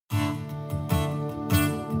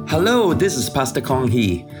Hello, this is Pastor Kong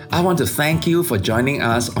Hee. I want to thank you for joining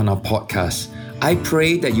us on our podcast. I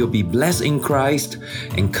pray that you'll be blessed in Christ,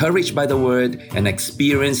 encouraged by the Word, and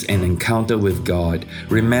experience an encounter with God.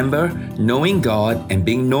 Remember, knowing God and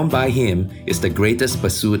being known by Him is the greatest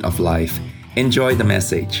pursuit of life. Enjoy the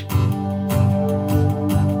message.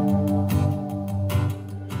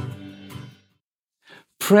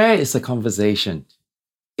 Prayer is a conversation.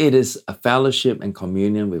 It is a fellowship and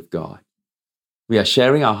communion with God. We are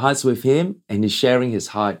sharing our hearts with Him, and He's sharing His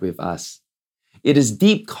heart with us. It is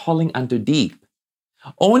deep calling unto deep.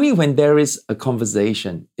 Only when there is a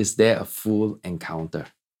conversation is there a full encounter.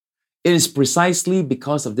 It is precisely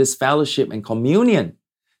because of this fellowship and communion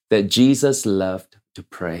that Jesus loved to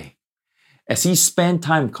pray. As He spent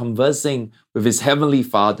time conversing with His Heavenly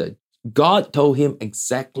Father, God told Him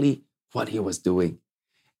exactly what He was doing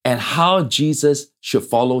and how Jesus should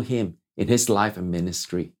follow Him in His life and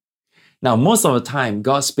ministry. Now, most of the time,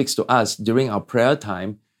 God speaks to us during our prayer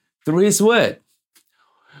time through His Word.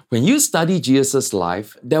 When you study Jesus'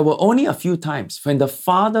 life, there were only a few times when the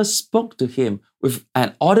Father spoke to Him with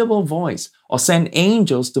an audible voice or sent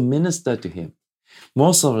angels to minister to Him.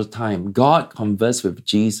 Most of the time, God conversed with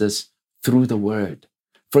Jesus through the Word.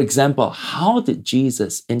 For example, how did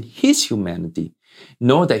Jesus, in His humanity,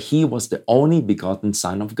 know that He was the only begotten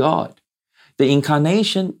Son of God? The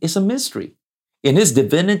incarnation is a mystery. In His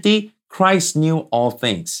divinity, Christ knew all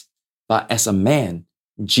things, but as a man,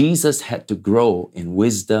 Jesus had to grow in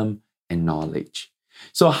wisdom and knowledge.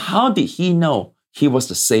 So how did He know He was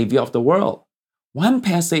the Savior of the world? One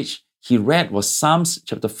passage He read was Psalms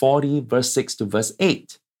chapter 40, verse 6 to verse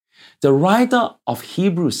 8. The writer of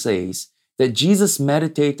Hebrews says that Jesus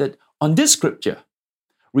meditated on this scripture,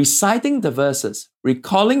 reciting the verses,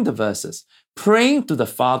 recalling the verses, praying to the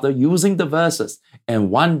Father using the verses,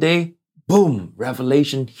 and one day, boom,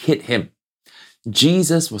 revelation hit Him.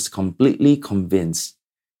 Jesus was completely convinced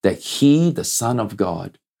that He, the Son of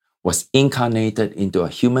God, was incarnated into a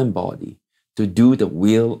human body to do the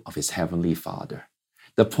will of His Heavenly Father.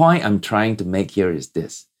 The point I'm trying to make here is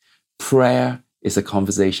this: prayer is a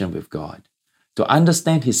conversation with God. To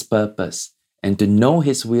understand His purpose and to know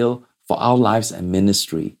His will for our lives and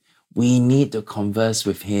ministry, we need to converse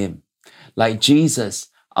with Him. Like Jesus,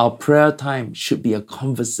 our prayer time should be a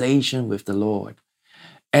conversation with the Lord.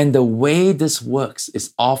 And the way this works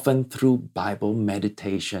is often through Bible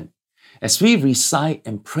meditation. As we recite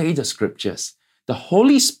and pray the scriptures, the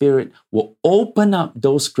Holy Spirit will open up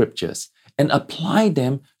those scriptures and apply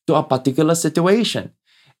them to a particular situation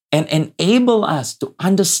and enable us to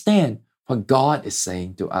understand what God is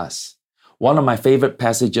saying to us. One of my favorite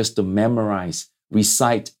passages to memorize,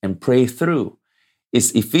 recite, and pray through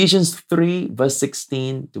is Ephesians 3, verse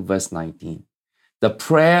 16 to verse 19. The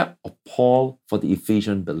prayer of Paul for the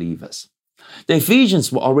Ephesian believers. The Ephesians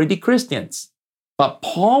were already Christians, but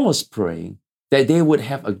Paul was praying that they would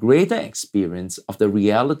have a greater experience of the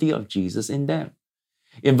reality of Jesus in them.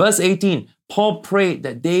 In verse 18, Paul prayed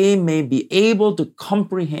that they may be able to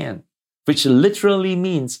comprehend, which literally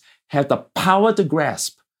means have the power to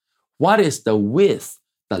grasp, what is the width,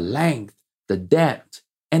 the length, the depth,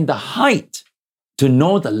 and the height, to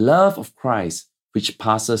know the love of Christ which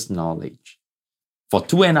passes knowledge. For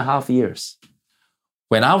 2.5 years,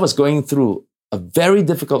 when I was going through a very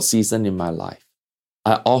difficult season in my life,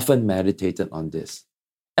 I often meditated on this.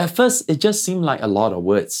 At first, it just seemed like a lot of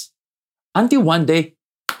words. Until one day,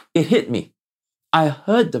 it hit me. I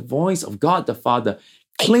heard the voice of God the Father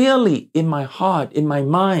clearly in my heart, in my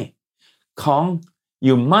mind. Kong,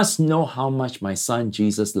 you must know how much my son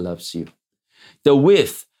Jesus loves you. The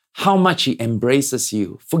width, how much He embraces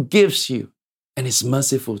you, forgives you, and is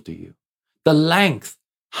merciful to you. The length,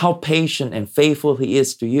 how patient and faithful He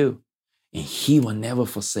is to you, and He will never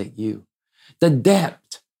forsake you. The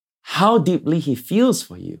depth, how deeply He feels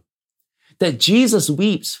for you. That Jesus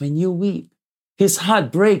weeps when you weep. His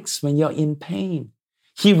heart breaks when you're in pain.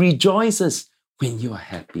 He rejoices when you are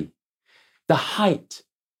happy. The height,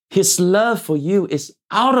 His love for you is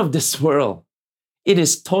out of this world. It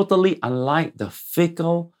is totally unlike the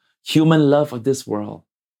fickle human love of this world.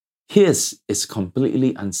 His is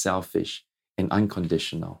completely unselfish and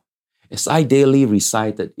unconditional. As I daily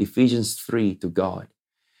recited Ephesians 3 to God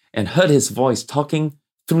and heard His voice talking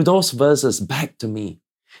through those verses back to me,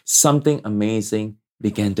 something amazing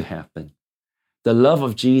began to happen. The love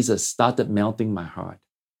of Jesus started melting my heart,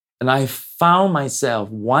 and I found myself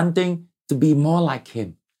wanting to be more like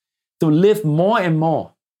Him, to live more and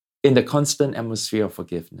more in the constant atmosphere of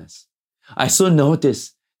forgiveness. I soon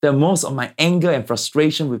noticed that most of my anger and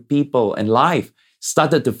frustration with people and life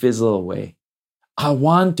started to fizzle away. I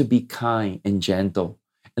want to be kind and gentle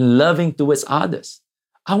and loving towards others.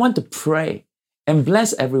 I want to pray and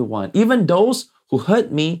bless everyone, even those who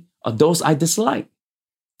hurt me or those I dislike.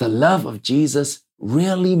 The love of Jesus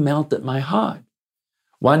really melted my heart.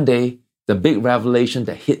 One day, the big revelation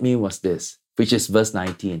that hit me was this, which is verse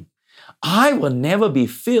 19. I will never be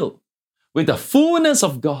filled with the fullness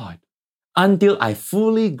of God until I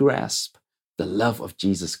fully grasp the love of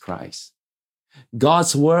Jesus Christ.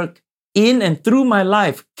 God's work in and through my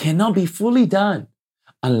life cannot be fully done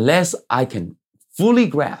unless I can fully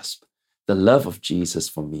grasp the love of Jesus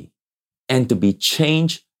for me and to be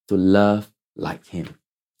changed to love like Him.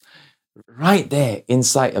 Right there,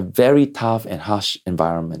 inside a very tough and harsh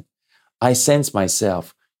environment, I sense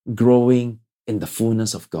myself growing in the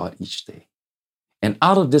fullness of God each day. And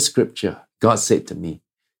out of this scripture, God said to me,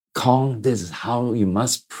 Kong, this is how you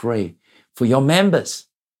must pray for your members,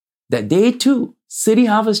 that they too, City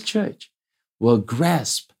Harvest Church, will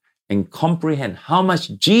grasp and comprehend how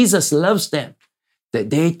much Jesus loves them, that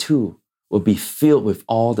they too will be filled with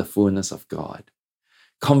all the fullness of God.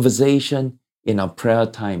 Conversation in our prayer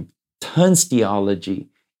time turns theology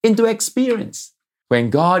into experience. When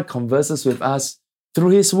God converses with us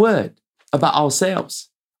through His Word about ourselves,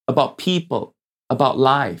 about people, about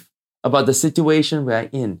life, about the situation we're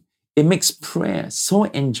in, it makes prayer so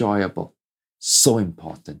enjoyable, so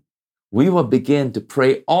important. We will begin to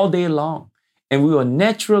pray all day long, and we will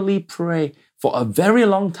naturally pray for a very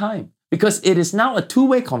long time because it is now a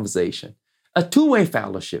two-way conversation, a two-way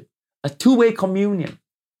fellowship, a two-way communion.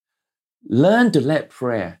 Learn to let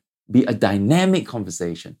prayer be a dynamic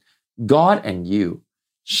conversation. God and you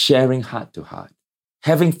sharing heart to heart,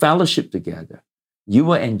 having fellowship together. You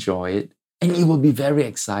will enjoy it and it will be very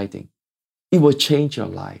exciting. It will change your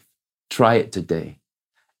life. Try it today.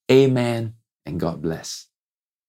 Amen and God bless.